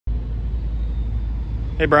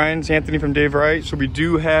Hey Brian, it's Anthony from Dave Wright. So we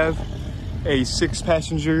do have a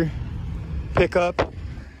 6-passenger pickup.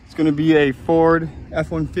 It's going to be a Ford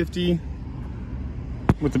F-150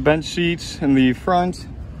 with the bench seats in the front.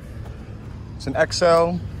 It's an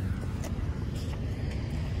XL.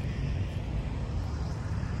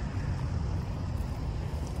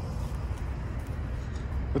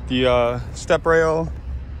 With the step rail.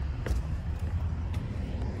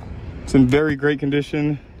 It's in very great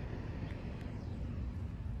condition.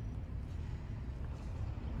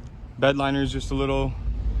 Bed liner is just a little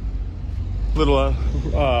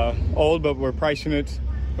old, but we're pricing it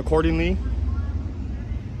accordingly.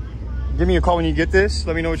 Give me a call when you get this.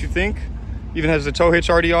 Let me know what you think. Even has the tow hitch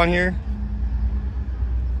already on here.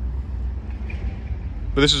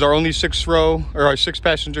 But this is our only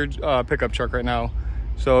 6-passenger pickup truck right now.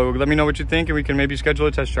 So let me know what you think and we can maybe schedule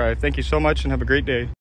a test drive. Thank you so much and have a great day.